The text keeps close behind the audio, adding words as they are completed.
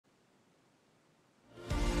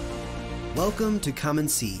Welcome to Come and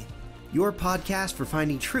See, your podcast for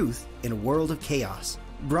finding truth in a world of chaos.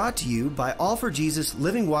 Brought to you by All for Jesus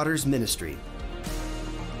Living Waters Ministry.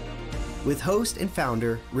 With host and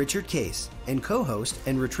founder Richard Case and co-host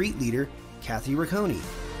and retreat leader Kathy Ricconi.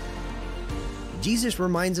 Jesus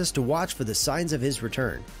reminds us to watch for the signs of his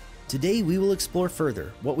return. Today we will explore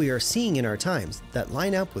further what we are seeing in our times that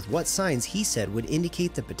line up with what signs he said would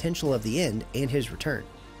indicate the potential of the end and his return.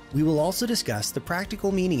 We will also discuss the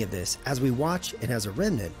practical meaning of this as we watch and as a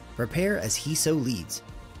remnant prepare as he so leads.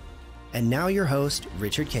 And now your host,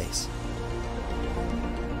 Richard Case.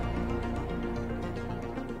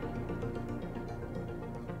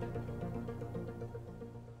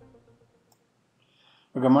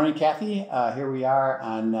 Well, good morning, Kathy. Here we are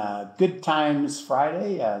on Good Times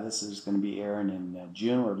Friday. This is going to be airing in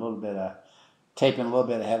June. We're taping a little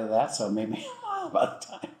bit ahead of that, so maybe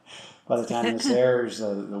by the time this airs,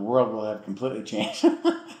 the world will have completely changed.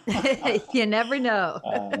 You never know.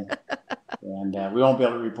 And we won't be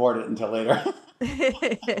able to report it until later.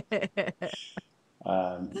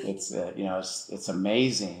 It's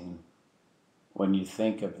amazing when you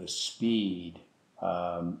think of the speed,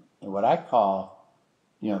 and what I call,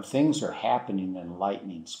 things are happening in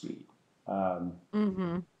lightning speed,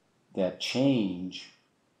 that change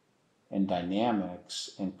and dynamics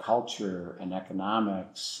and culture and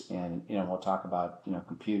economics, and we'll talk about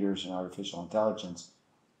computers and artificial intelligence.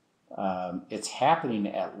 It's happening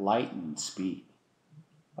at lightning speed.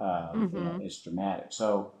 It's dramatic.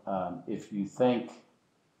 So if you think,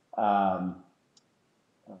 the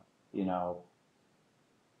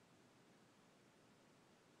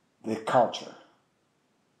culture,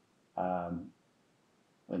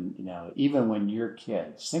 even when your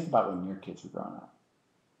kids, think about when your kids were growing up.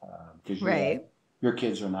 Because your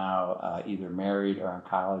kids are now either married or in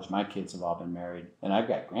college. My kids have all been married, and I've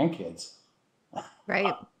got grandkids.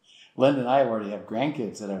 Right. Linda and I already have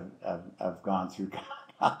grandkids that have gone through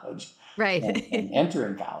college, right, and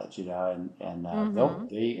entering college.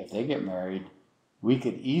 If they get married, we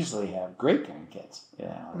could easily have great grandkids.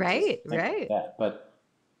 Right. Like that. But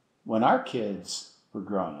when our kids were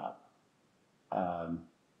growing up,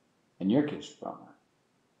 and your kids were growing up,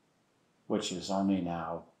 which is only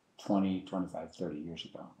now 20, 25, 30 years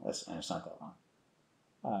ago. And it's not that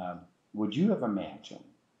long. Would you have imagined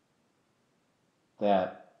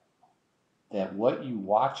that what you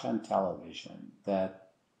watch on television, that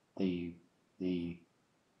the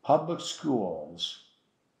public schools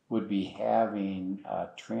would be having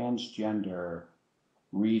transgender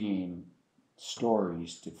reading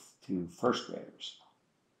stories to first graders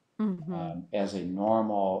as a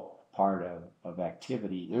normal part of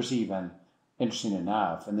activity? There's even, interesting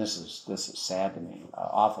enough, and this is sad to me,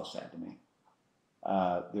 awful sad to me.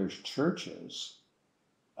 There's churches,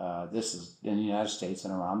 this is in the United States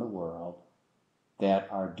and around the world, that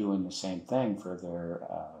are doing the same thing for their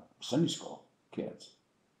Sunday school kids,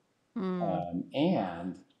 and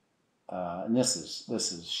this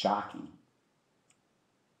is shocking.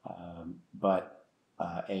 But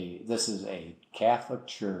this is a Catholic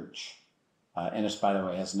church, and this, by the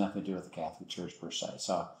way, has nothing to do with the Catholic Church per se.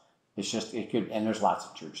 So it's just, it could, and there's lots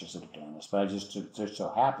of churches that are doing this, but there so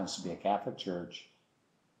happens to be a Catholic church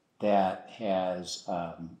that has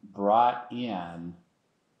brought in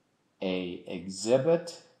a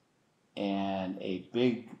exhibit and a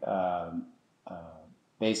big,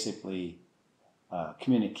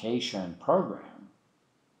 communication program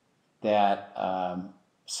that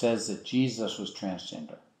says that Jesus was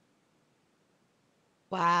transgender.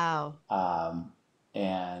 Wow.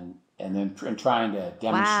 And then trying to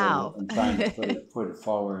demonstrate it and trying to put it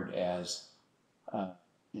forward as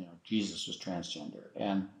Jesus was transgender,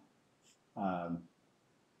 and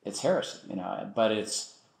it's heresy, but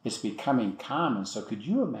it's becoming common. So could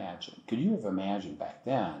you have imagined back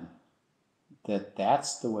then that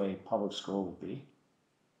that's the way public school would be,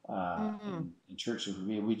 and churches would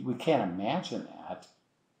be? We can't imagine that.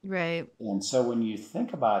 Right. And so when you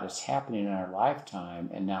think about it's happening in our lifetime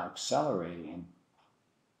and now accelerating,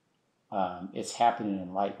 it's happening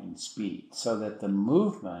in lightning speed, so that the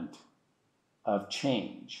movement of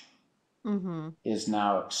change is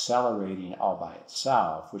now accelerating all by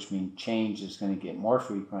itself, which means change is going to get more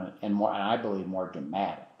frequent and more, and I believe more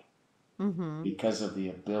dramatic, because of the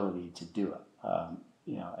ability to do it.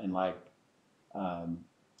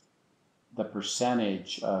 The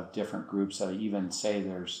percentage of different groups that even say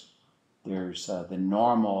there's the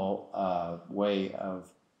normal way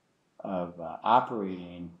of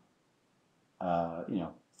operating,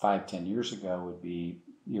 5-10 years ago would be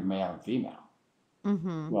you're male and female.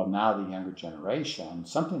 Well, now the younger generation,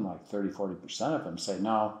 something like 30-40% of them say,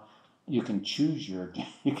 no, you can choose your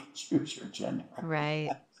gender,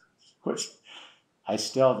 Right. which I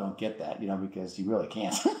still don't get that, because you really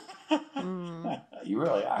can't. Mm. You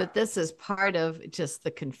really are. But this is part of just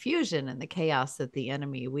the confusion and the chaos that the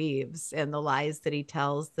enemy weaves and the lies that he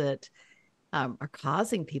tells that are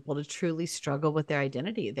causing people to truly struggle with their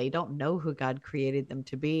identity. They don't know who God created them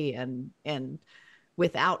to be, and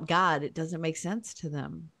without God, it doesn't make sense to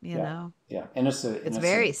them. Yeah, yeah, and It's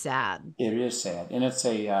very sad. It is sad, and it's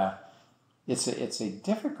a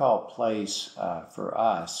difficult place for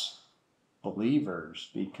us believers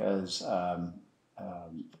because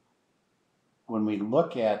when we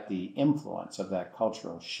look at the influence of that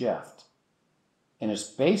cultural shift, and it's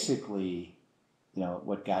basically,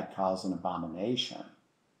 what God calls an abomination.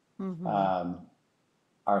 Mm-hmm.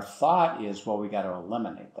 Our thought is, well, we got to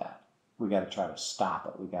eliminate that. We got to try to stop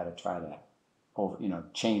it. We got to try to,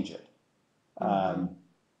 change it. Mm-hmm.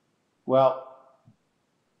 Well,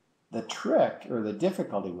 the trick or the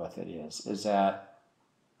difficulty with it is that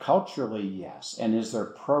culturally, yes. And is there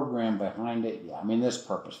a program behind it? Yeah. I mean, this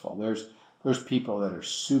purposeful. There's people that are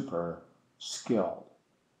super skilled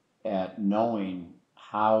at knowing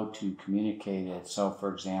how to communicate it. So,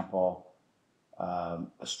 for example,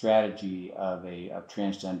 a strategy of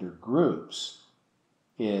transgender groups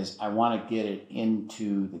is I want to get it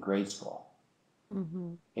into the grade school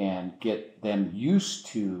Mm-hmm. and get them used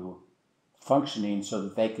to functioning so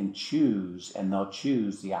that they can choose, and they'll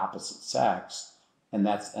choose the opposite sex, and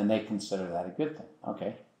they consider that a good thing.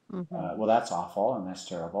 Okay, Mm-hmm. well, that's awful and that's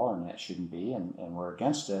terrible and that shouldn't be, and we're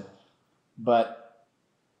against it. But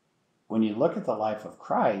when you look at the life of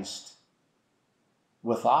Christ,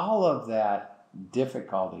 with all of that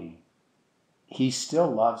difficulty, he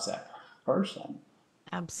still loves that person.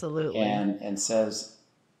 Absolutely. And says,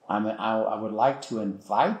 I would like to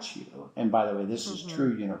invite you, and by the way, this is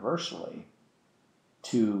true universally,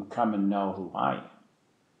 to come and know who I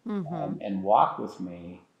am, and walk with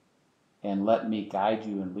me, and let me guide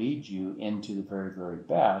you and lead you into the very, very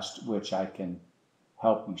best, which I can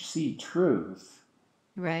help you see truth.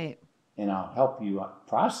 Right. And I'll help you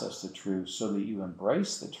process the truth so that you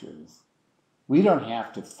embrace the truth. We don't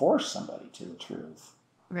have to force somebody to the truth.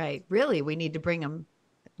 Right. Really, we need to bring them,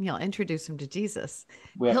 introduce them to Jesus.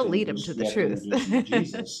 We have He'll to lead them to the truth. introduce them to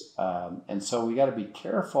Jesus. And so we got to be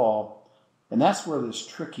careful. And that's where this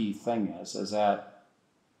tricky thing is that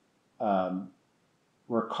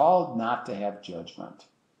we're called not to have judgment,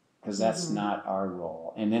 because that's not our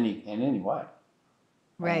role in any way.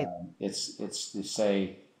 Right. It's to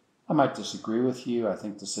say, I might disagree with you. I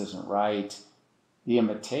think this isn't right. The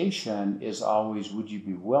invitation is always, would you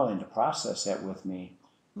be willing to process that with me?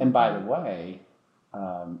 And by the way,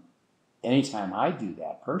 anytime I do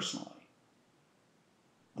that personally,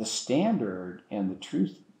 the standard and the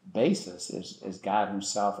truth basis is God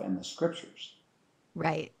himself and the scriptures.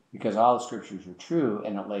 Right. Because all the scriptures are true,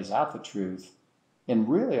 and it lays out the truth. And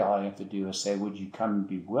really all I have to do is say, would you come and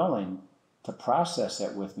be willing to process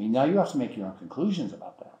that with me? Now you have to make your own conclusions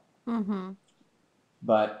about that.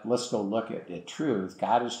 But let's go look at truth.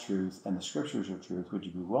 God is truth, and the scriptures are truth. Would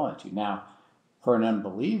you be willing to? Now, for an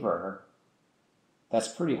unbeliever, that's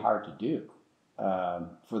pretty hard to do,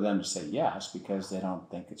 for them to say yes, because they don't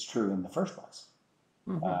think it's true in the first place.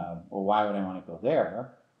 Well, why would I want to go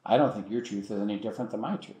there? I don't think your truth is any different than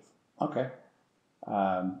my truth. Okay.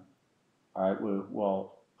 All right.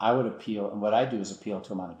 Well, I would appeal, and what I do is appeal to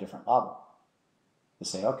them on a different level. To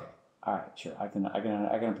say, okay, all right, sure, I can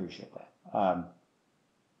appreciate that.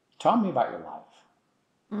 Tell me about your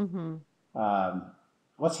life.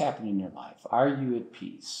 What's happening in your life? Are you at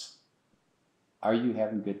peace? Are you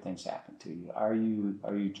having good things happen to you? Are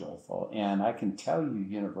you joyful? And I can tell you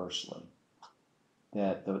universally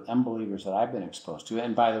that the unbelievers that I've been exposed to,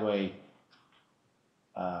 and by the way,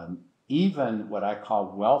 even what I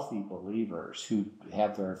call wealthy believers who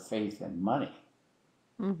have their faith in money,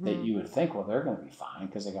 that you would think, well, they're going to be fine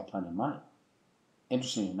because they got plenty of money.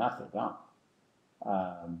 Interesting enough, they don't.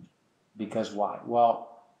 Because why?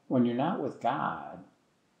 Well, when you're not with God,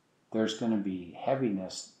 there's going to be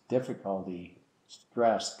heaviness, difficulty,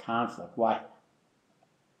 stress, conflict. Why?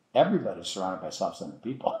 Everybody's surrounded by self-centered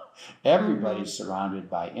people. Everybody's surrounded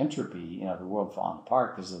by entropy, the world falling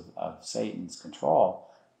apart because of Satan's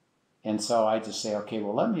control. And so I just say, okay,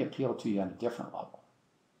 well, let me appeal to you on a different level.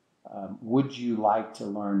 Would you like to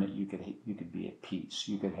learn that you could be at peace?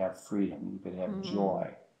 You could have freedom. You could have joy.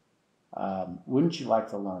 Wouldn't you like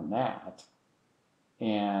to learn that?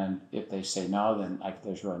 And if they say no, then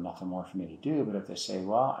there's really nothing more for me to do. But if they say,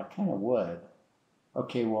 well, I kind of would,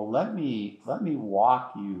 okay, well, let me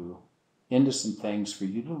walk you into some things for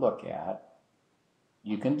you to look at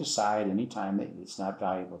you can decide anytime that it's not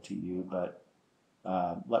valuable to you, but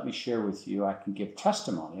let me share with you. I can give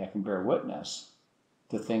testimony. I can bear witness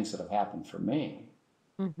to things that have happened for me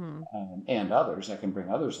and others. I can bring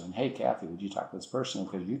others in. Hey, Kathy, would you talk to this person?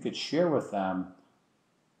 Because you could share with them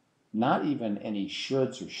not even any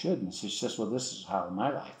shoulds or shouldn'ts. It's just, well, this is how my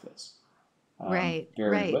life is.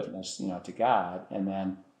 Bearing witness, to God, and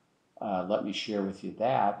then let me share with you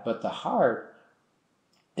that. But the heart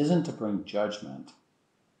isn't to bring judgment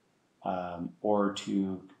or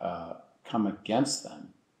to come against them.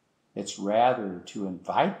 It's rather to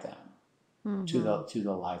invite them to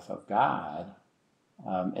the life of God.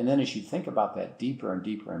 And then as you think about that deeper and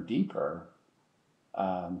deeper and deeper,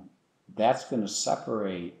 that's going to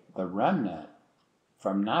separate the remnant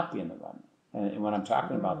from not being the remnant. And what I'm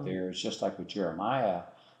talking about there is just like with Jeremiah,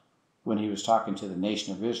 when he was talking to the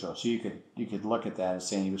nation of Israel. So you could look at that as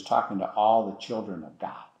saying he was talking to all the children of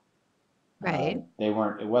God. Right.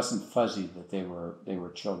 It wasn't fuzzy that they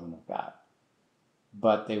were children of God,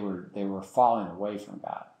 but they were falling away from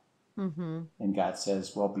God. And God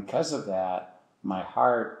says, well, because of that, my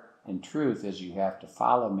heart and truth is you have to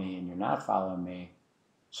follow me, and you're not following me,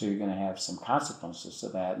 so you're going to have some consequences to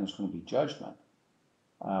that, and there's going to be judgment.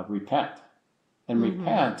 Repent. And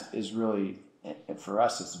repent is really, for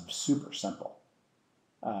us, it's super simple.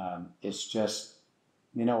 It's just,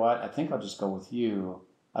 you know what? I think I'll just go with you.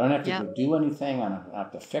 I don't have to go do anything. I don't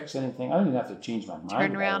have to fix anything. I don't even have to change my mind.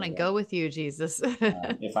 Turn around and go with you, Jesus.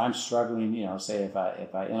 If I'm struggling, say if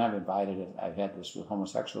I, and I've had this with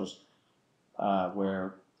homosexuals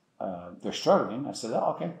where they're struggling. I said,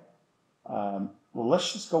 oh, okay. Well,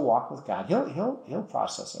 let's just go walk with God. He'll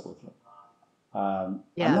process it with you. I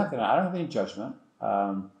don't have any judgment,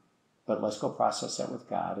 but let's go process that with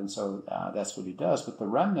God. And so that's what he does. But the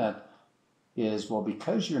remnant is, well,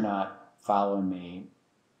 because you're not following me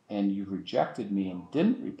and you rejected me and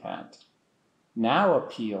didn't repent, now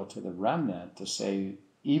appeal to the remnant to say,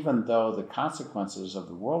 even though the consequences of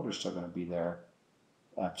the world are still going to be there,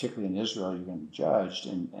 particularly in Israel, you're going to be judged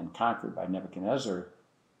and conquered by Nebuchadnezzar,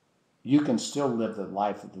 you can still live the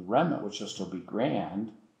life of the remnant, which will still be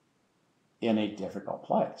grand, in a difficult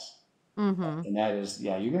place. And that is,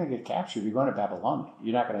 you're going to get captured. You're going to Babylonia.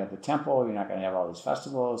 You're not going to have the temple. You're not going to have all these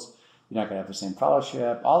festivals. You're not going to have the same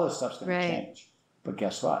fellowship. All this stuff's going to change. But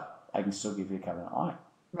guess what? I can still give you a covenant life.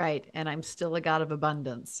 Right. And I'm still a God of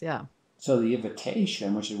abundance. Yeah. So the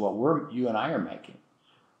invitation, which is what you and I are making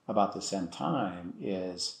about this end time,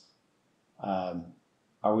 is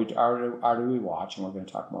are we watch? And we're going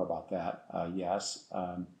to talk more about that. Yes.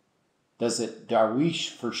 Are we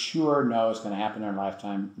for sure know it's going to happen in our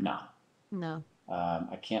lifetime? No.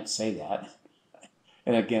 I can't say that.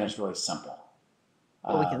 And again, it's really simple.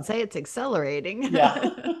 But we can say it's accelerating.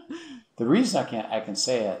 The reason I can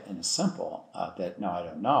say it in a simple that no, I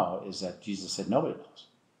don't know, is that Jesus said nobody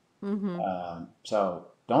knows. So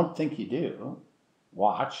don't think you do.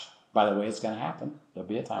 Watch. By the way, it's going to happen. There'll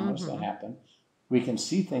be a time when it's going to happen. We can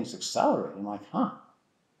see things accelerating, like,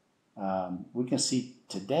 we can see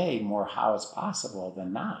today more how it's possible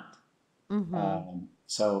than not.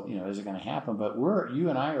 So, is it going to happen? But you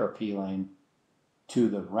and I are appealing to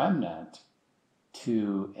the remnant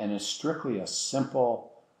and it's strictly a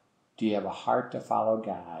simple, do you have a heart to follow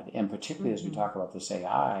God? And particularly as we talk about this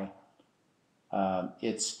AI,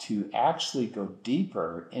 it's to actually go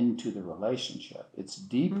deeper into the relationship. It's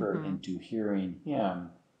deeper into hearing him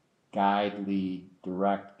guide, lead,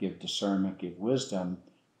 direct, give discernment, give wisdom,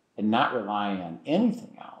 and not relying on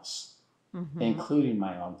anything else, including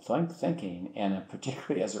my own thinking, and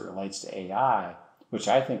particularly as it relates to AI, which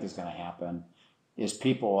I think is going to happen, is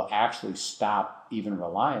people will actually stop even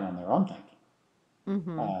relying on their own thinking.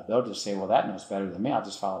 They'll just say, well, that knows better than me. I'll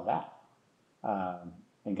just follow that.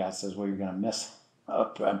 And God says, well, you're going to miss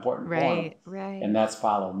an important point. Right. And that's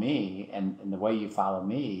follow me. And the way you follow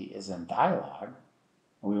me is in dialogue.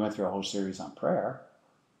 And we went through a whole series on prayer.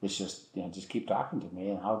 It's just, just keep talking to me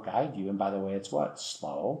and I'll guide you. And by the way, it's what?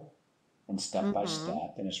 Slow and step by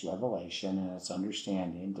step, and it's revelation and it's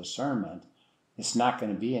understanding, discernment. It's not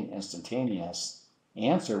going to be an instantaneous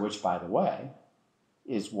answer, which, by the way,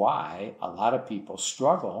 is why a lot of people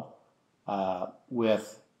struggle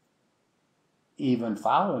with even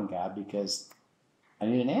following God, because I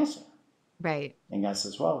need an answer. Right. And God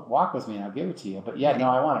says, well, walk with me and I'll give it to you. But no,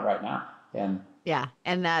 I want it right now. And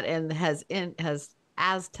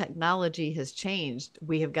as technology has changed,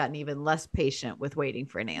 we have gotten even less patient with waiting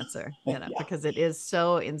for an answer, because it is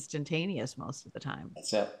so instantaneous most of the time.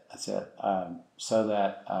 That's it. So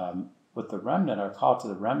that with the remnant, our call to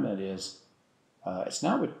the remnant is, it's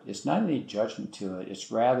not any judgment to it. It's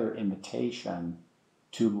rather invitation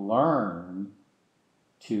to learn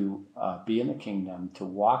to be in the kingdom, to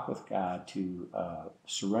walk with God, to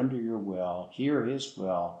surrender your will, hear his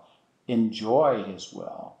will, enjoy his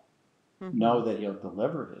will, know that he'll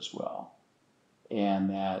deliver his will, and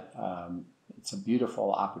that it's a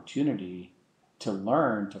beautiful opportunity to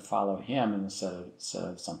learn to follow him instead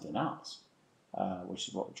of something else, which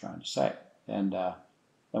is what we're trying to say. And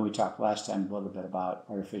then we talked last time a little bit about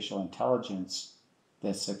artificial intelligence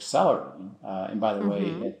that's accelerating. And by the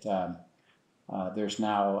way, there's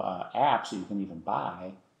now apps that you can even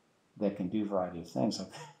buy that can do a variety of things.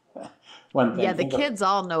 Like one thing, yeah, the kids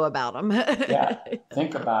all know about them. yeah,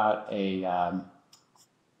 think about a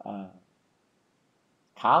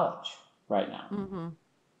college right now.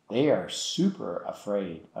 They are super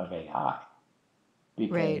afraid of AI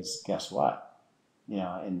because guess what? You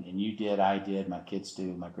know, and you did, I did, my kids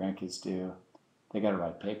do, my grandkids do. They got to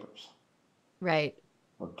write papers. Right.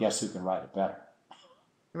 Well, guess who can write it better?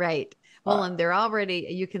 Right. Well, and they're already,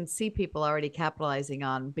 you can see people already capitalizing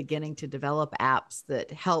on beginning to develop apps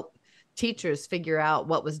that help teachers figure out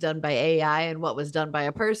what was done by AI and what was done by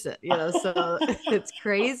a person, you know, so it's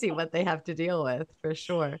crazy what they have to deal with for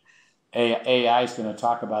sure. AI is going to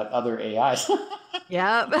talk about other AIs.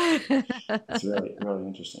 Yeah. It's really, really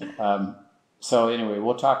interesting. So anyway,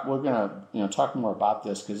 we're going to, talk more about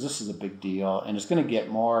this because this is a big deal and it's going to get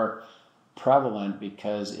more prevalent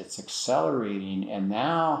because it's accelerating, and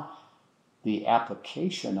now the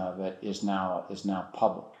application of it is now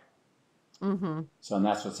public. So, and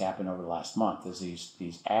that's what's happened over the last month is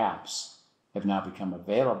these apps have now become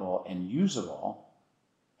available and usable.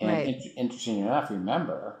 And interesting enough,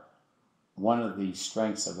 remember, one of the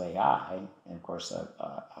strengths of AI, and of course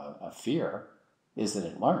a fear, is that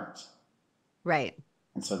it learns. Right.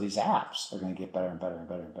 And so these apps are going to get better and better and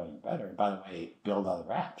better and better and better. And by the way, build other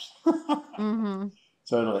apps.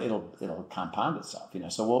 So it'll compound itself, you know.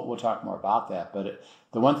 So we'll talk more about that. But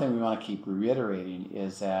the one thing we want to keep reiterating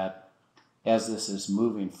is that as this is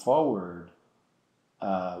moving forward,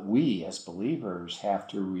 we as believers have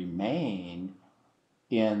to remain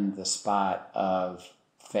in the spot of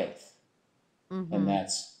faith, and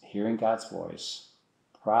that's hearing God's voice,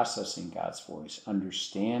 processing God's voice,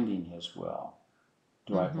 understanding His will.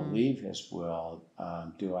 Do I believe His will?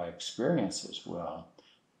 Do I experience His will?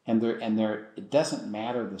 And it doesn't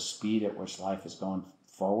matter the speed at which life is going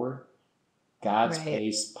forward. God's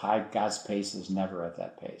pace is never at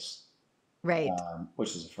that pace. Right.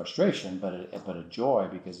 Which is a frustration, but a joy,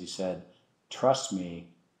 because He said, "Trust me,"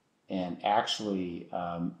 and actually,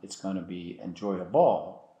 it's going to be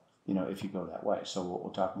enjoyable, you know, if you go that way. So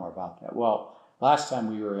we'll talk more about that. Well, last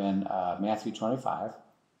time we were in Matthew 25.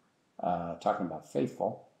 Talking about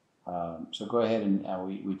faithful. So go ahead and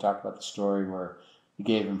we talked about the story where He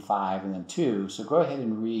gave him 5 and then 2. So go ahead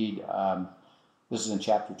and read. This is in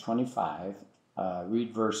chapter 25.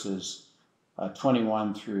 Read verses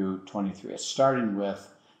 21 through 23. It's starting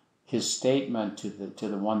with His statement to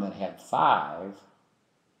the one that had 5,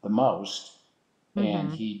 the most,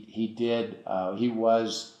 and he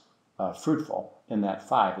was fruitful in that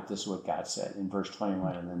 5. But this is what God said in verse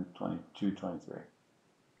 21 and then 22, 23.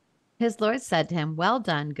 His Lord said to him, "Well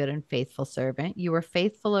done, good and faithful servant. You were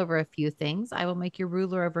faithful over a few things. I will make you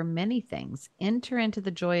ruler over many things. Enter into the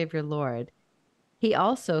joy of your Lord." He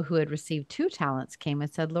also, who had received 2 talents, came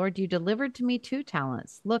and said, "Lord, you delivered to me 2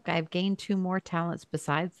 talents. Look, I've gained 2 more talents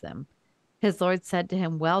besides them." His Lord said to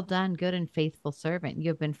him, "Well done, good and faithful servant. You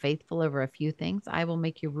have been faithful over a few things. I will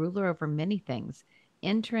make you ruler over many things.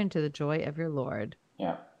 Enter into the joy of your Lord."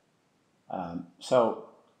 Yeah. So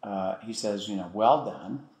he says, well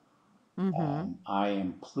done. I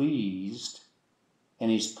am pleased.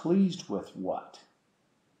 And He's pleased with what?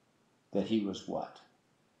 That he was what?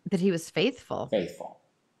 That he was faithful. Faithful.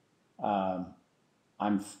 God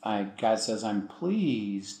says, I'm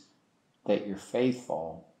pleased that you're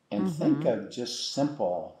faithful. And think of just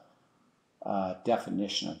simple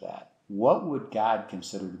definition of that. What would God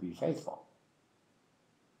consider to be faithful?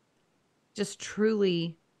 Just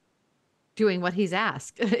truly doing what He's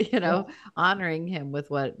asked, honoring Him with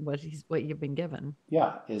what you've been given.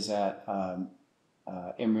 Yeah, is that,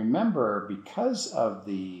 and remember, because of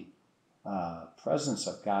the presence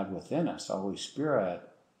of God within us, the Holy Spirit,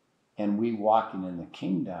 and we walking in the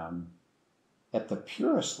kingdom, at the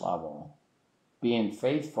purest level, being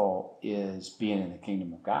faithful is being in the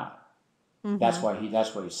kingdom of God. That's why he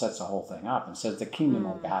sets the whole thing up and says the kingdom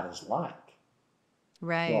of God is like.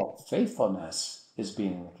 Right. Well, faithfulness is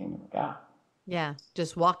being in the kingdom of God. Yeah.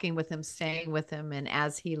 Just walking with Him, staying with Him. And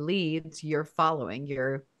as He leads, you're following,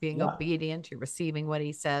 you're being obedient, you're receiving what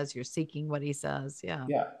He says, you're seeking what He says. Yeah.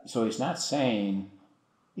 Yeah. So He's not saying,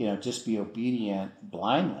 just be obedient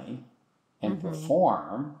blindly. and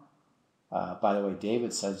perform. By the way,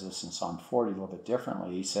 David says this in Psalm 40 a little bit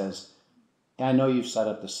differently. He says, I know you've set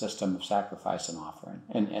up the system of sacrifice and offering,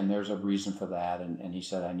 and there's a reason for that. And he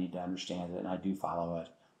said, I need to understand it, and I do follow it.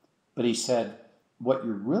 But he said, what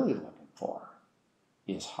you're really looking for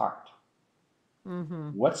is heart.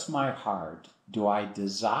 What's my heart? Do I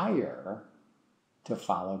desire to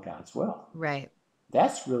follow God's will? Right.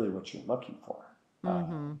 That's really what you're looking for.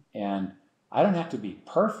 And I don't have to be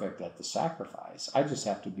perfect at the sacrifice. I just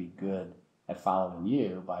have to be good at following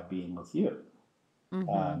you by being with you.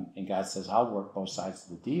 And God says, I'll work both sides of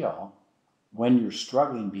the deal. When you're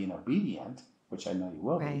struggling being obedient, which I know you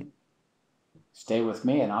will be, stay with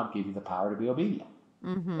me and I'll give you the power to be obedient.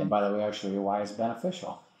 And by the way, I'll show you why it's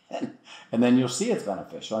beneficial. And then you'll see it's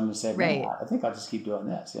beneficial and you'll say, man, I think I'll just keep doing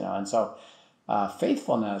this, you know. And so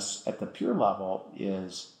faithfulness at the pure level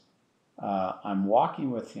is I'm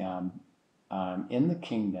walking with him in the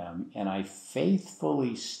kingdom and I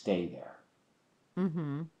faithfully stay there.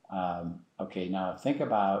 Okay, now think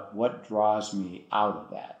about what draws me out of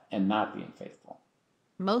that and not being faithful.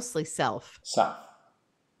 Mostly self. Self.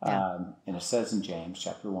 And it says in James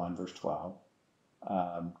chapter 1, verse 12,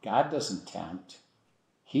 God doesn't tempt.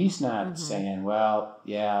 He's not saying, well,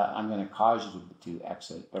 yeah, I'm going to cause you to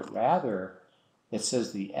exit. But rather, it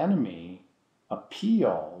says the enemy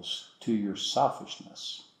appeals to your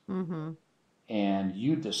selfishness. And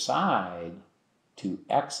you decide to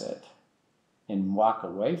exit and walk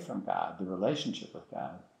away from God, the relationship with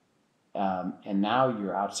God. And now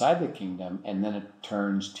you're outside the kingdom, and then it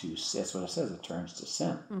turns to, that's what it says, it turns to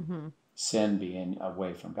sin. Sin being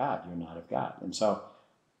away from God, you're not of God. And so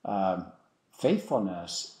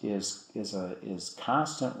faithfulness is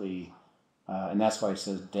constantly, and that's why it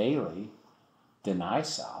says daily, deny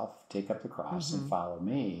self, take up the cross and follow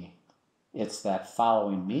me. It's that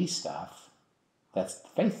following me stuff that's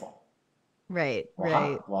faithful. Right,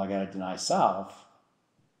 Well, I got to deny self,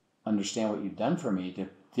 understand what you've done for me to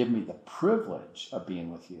give me the privilege of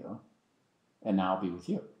being with you, and now I'll be with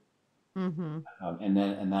you. And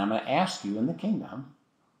then I'm going to ask you in the kingdom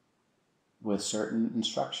with certain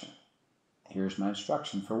instruction. Here's my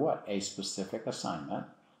instruction for what? A specific assignment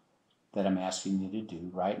that I'm asking you to do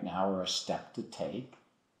right now, or a step to take,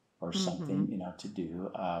 or something to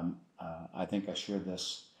do. I think I shared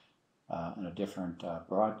this in a different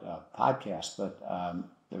podcast, but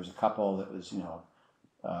there was a couple that was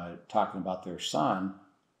talking about their son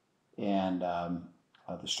and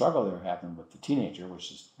the struggle they were having with the teenager,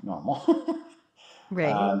 which is normal.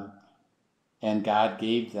 And God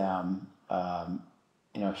gave them,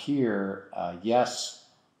 yes,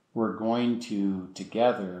 we're going to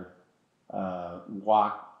together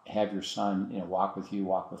have your son, walk with you,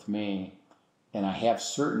 walk with me, and I have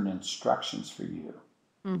certain instructions for you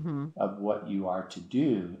of what you are to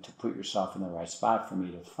do to put yourself in the right spot for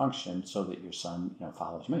me to function so that your son,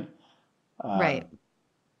 follows me.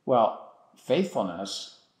 Well,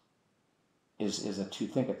 faithfulness is at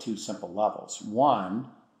two simple levels. One,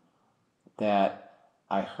 that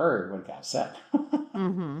I heard what God said.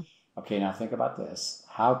 Okay, now think about this.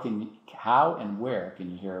 How and where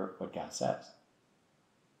can you hear what God says?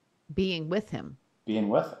 Being with him. Being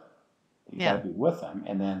with him. You got to be with him,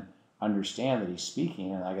 and then understand that he's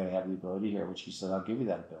speaking, and I got to have the ability to hear, which he says, I'll give you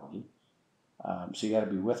that ability. So you got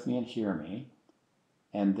to be with me and hear me.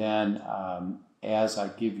 And then as I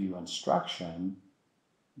give you instruction,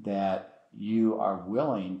 that you are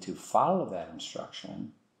willing to follow that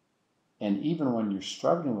instruction. And even when you're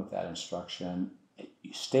struggling with that instruction,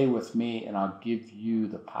 you stay with me and I'll give you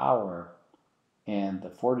the power and the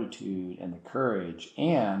fortitude and the courage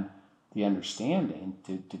and the understanding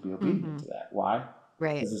to be obedient to that. Why?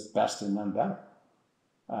 Because it's best and none better.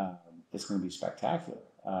 It's going to be spectacular.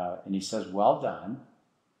 And he says, well done,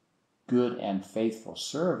 good and faithful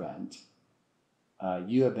servant.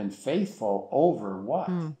 You have been faithful over what?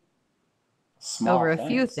 Small over a things.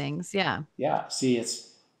 few things. Yeah. See,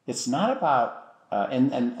 it's not about,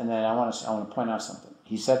 and then I want to point out something.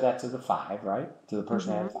 He said that to the 5, right? To the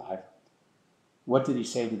person that had 5. What did he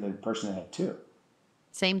say to the person that had 2?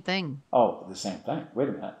 Same thing. Oh, the same thing. Wait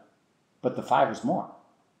a minute. But the 5 is more.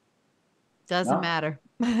 Doesn't matter.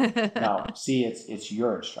 No. See, it's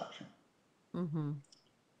your instruction.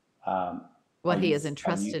 What he has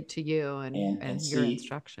entrusted to you and your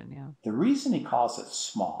instruction. Yeah. The reason he calls it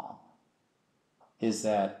small is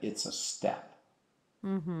that it's a step.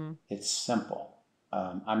 It's simple.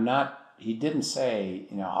 He didn't say,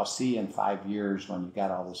 I'll see you in 5 years when you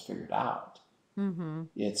got all this figured out.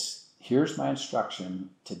 It's, here's my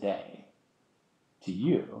instruction today to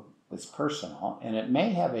you. It's personal, and it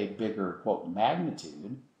may have a bigger, quote,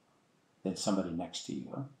 magnitude than somebody next to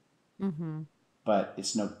you. Mm-hmm. but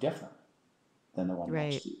it's no different than the one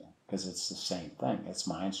next Right. to you because it's the same thing. It's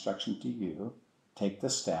my instruction to you. Take the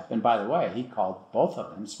step. And by the way, he called both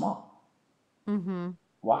of them small. Mm-hmm.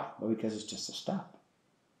 Why? Well, because it's just a step.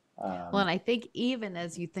 Well, and I think even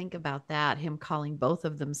as you think about that, him calling both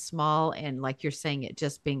of them small and like you're saying, it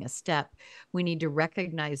just being a step, we need to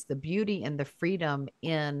recognize the beauty and the freedom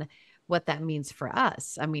in what that means for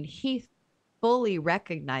us. I mean, he fully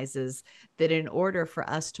recognizes that in order for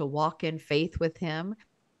us to walk in faith with him,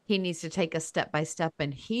 he needs to take us step by step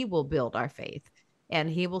and he will build our faith. And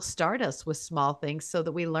he will start us with small things so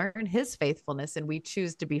that we learn his faithfulness and we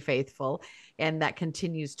choose to be faithful, and that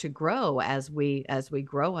continues to grow as we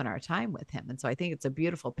grow in our time with him. And so I think it's a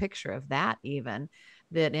beautiful picture of that, even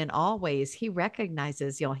that in all ways he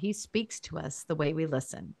recognizes, he speaks to us the way we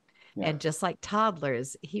listen. Yeah, And just like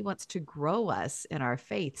toddlers, he wants to grow us in our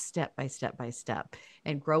faith step by step by step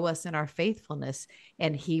and grow us in our faithfulness.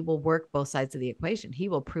 And he will work both sides of the equation. He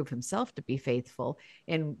will prove himself to be faithful,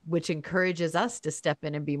 and which encourages us to step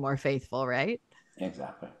in and be more faithful, right?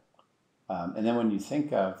 exactly. And then when you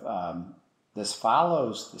think of this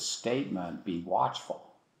follows the statement, be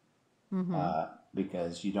watchful, Mm-hmm.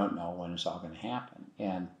 because you don't know when it's all going to happen.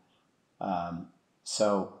 And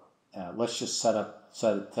so let's just set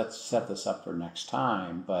this up for next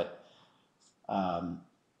time. But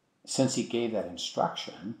since he gave that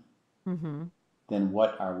instruction, Mm-hmm. then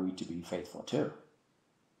what are we to be faithful to?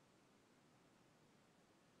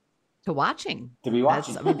 To watching. To be That's,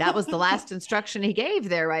 watching. I mean, that was the last instruction he gave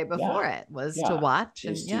there right before Yeah, it was to yeah. watch.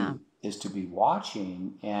 And Is yeah. to be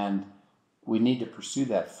watching, and we need to pursue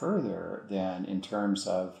that further. Then, in terms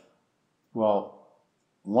of, well,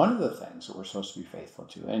 one of the things that we're supposed to be faithful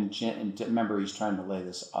to, and remember, he's trying to lay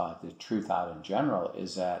this the truth out in general,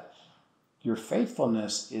 is that your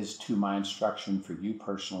faithfulness is to my instruction for you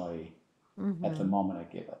personally at the Mm-hmm. moment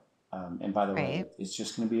I give it. And by the way, Right. it's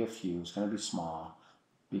just going to be a few. It's going to be small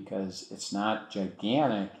because it's not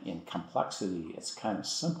gigantic in complexity. It's kind of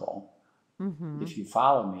simple. Mm-hmm. If you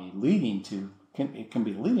follow me, it can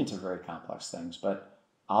be leading to very complex things. But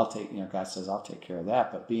I'll take, God says I'll take care of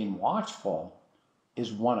that. But being watchful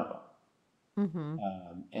is one of them. Mm-hmm.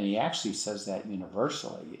 And he actually says that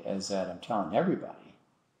universally, as that I'm telling everybody,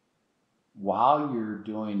 while you're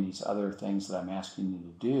doing these other things that I'm asking you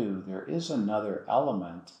to do, there is another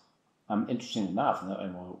element. Interesting enough,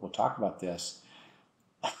 and we'll talk about this.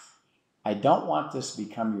 I don't want this to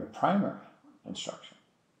become your primary instruction.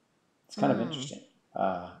 It's kind of Mm. interesting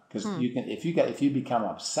because Hmm. you can, if you become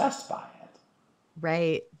obsessed by it,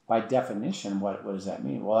 Right. by definition, what does that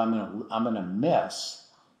mean? Well, I'm gonna miss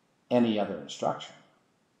any other instruction.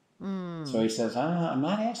 So Mm. he says, I'm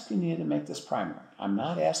not asking you to make this primary. I'm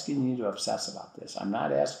not asking you to obsess about this. I'm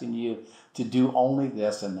not asking you to do only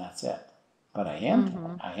this and that's it. But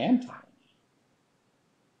Mm-hmm. I am telling you,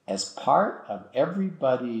 as part of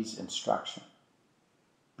everybody's instruction,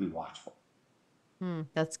 be watchful. Mm.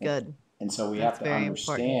 That's And, good. and so we have That's to very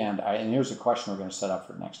important. understand, and here's a question we're going to set up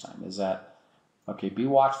for next time, is that, okay, be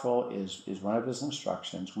watchful is one of his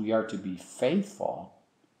instructions. We are to be faithful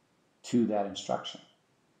to that instruction.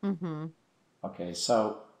 Mm-hmm. Okay,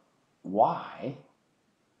 so why?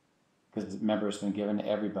 Because remember, it's been given to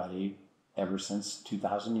everybody ever since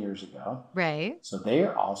 2,000 years ago. Right. So they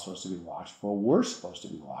are all supposed to be watchful. We're supposed to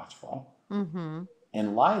be watchful Mm-hmm.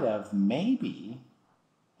 in light of maybe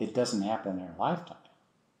it doesn't happen in our lifetime.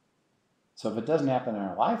 So if it doesn't happen in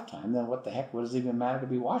our lifetime, then what the heck, what does it even matter to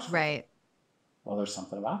be watchful for? Right. Well, there's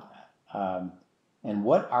something about that. And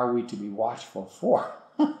what are we to be watchful for?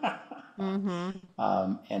 Mm-hmm.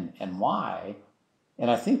 And why? And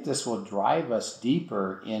I think this will drive us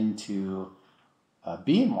deeper into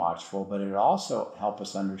being watchful, but it also help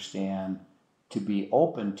us understand to be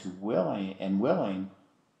open to willing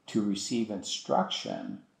to receive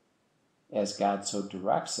instruction as God so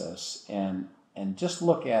directs us, and just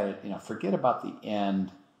look at it. Forget about the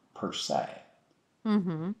end per se.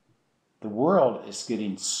 Mm-hmm. The world is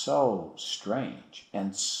getting so strange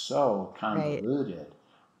and so Right. convoluted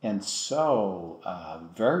and so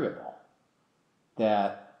variable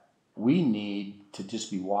that we need to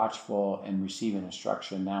just be watchful and receiving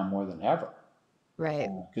instruction now more than ever, Right.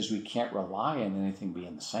 because we can't rely on anything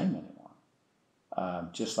being the same anymore.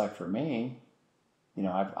 Just like for me,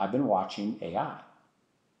 I've been watching AI. I've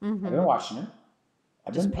been Mm-hmm. watching it.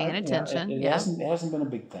 Just paying attention. It Yeah. hasn't been a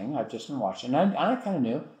big thing. I've just been watching. And I kind of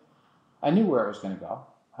knew. I knew where it was going to go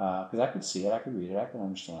because I could see it, I could read it, I could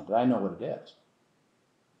understand it. I know what it is.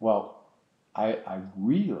 Well, I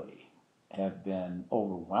really have been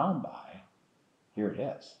overwhelmed by. Here it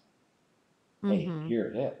is. Hey, Mm-hmm. here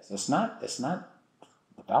it is. It's not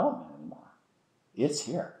development anymore. It's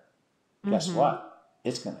here. guess what?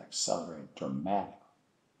 It's going to accelerate dramatically.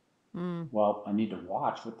 Well, I need to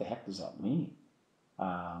watch. What the heck does that mean?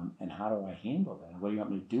 And how do I handle that? What do you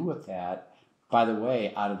want me to do with that? By the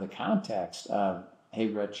way, out of the context of, hey,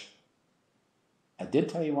 Rich, I did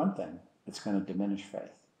tell you one thing. It's going to diminish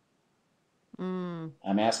faith.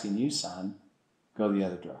 I'm asking you, son, go the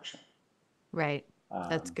other direction. Right.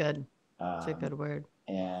 That's good. That's a good word.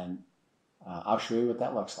 And I'll show you what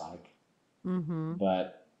that looks like.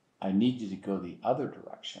 But I need you to go the other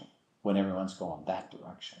direction when everyone's going that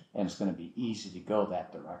direction. And it's going to be easy to go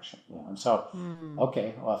that direction. And so,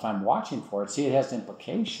 okay, well, if I'm watching for it, see, it has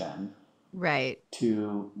implication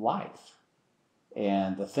to life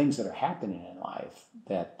and the things that are happening in life.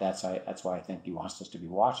 That's why I think he wants us to be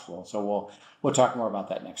watchful. So we'll talk more about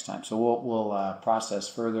that next time. So we'll process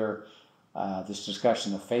further this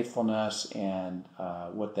discussion of faithfulness and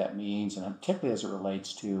what that means, and particularly as it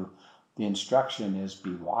relates to the instruction is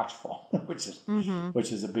be watchful, which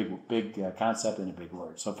is a big concept and a big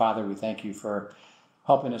word. So, Father, we thank you for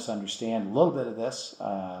helping us understand a little bit of this.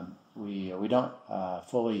 We don't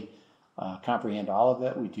fully comprehend all of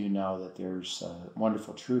it. We do know that there's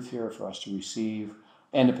wonderful truth here for us to receive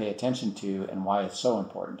and to pay attention to, and why it's so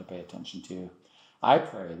important to pay attention to. I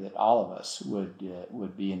pray that all of us would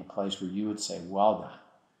be in a place where you would say, well done,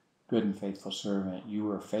 good and faithful servant. You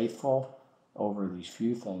were faithful over these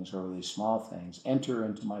few things, over these small things. Enter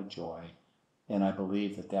into my joy. And I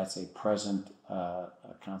believe that that's a present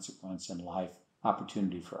consequence in life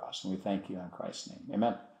opportunity for us. And we thank you in Christ's name.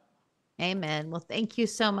 Amen. Amen. Well, thank you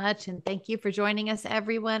so much. And thank you for joining us,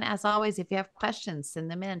 everyone. As always, if you have questions,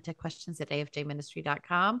 send them in to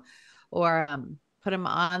questions@afjministry.com or put them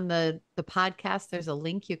on the podcast. There's a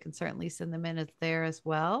link. You can certainly send them in there as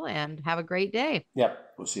well. And have a great day.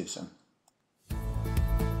 Yep. We'll see you soon.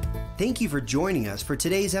 Thank you for joining us for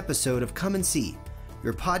today's episode of Come and See,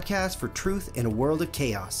 your podcast for truth in a world of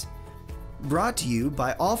chaos. Brought to you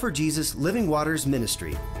by All for Jesus Living Waters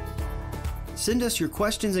Ministry. Send us your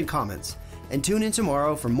questions and comments, and tune in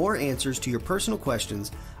tomorrow for more answers to your personal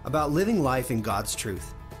questions about living life in God's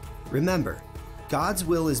truth. Remember, God's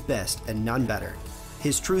will is best and none better.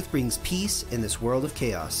 His truth brings peace in this world of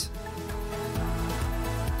chaos.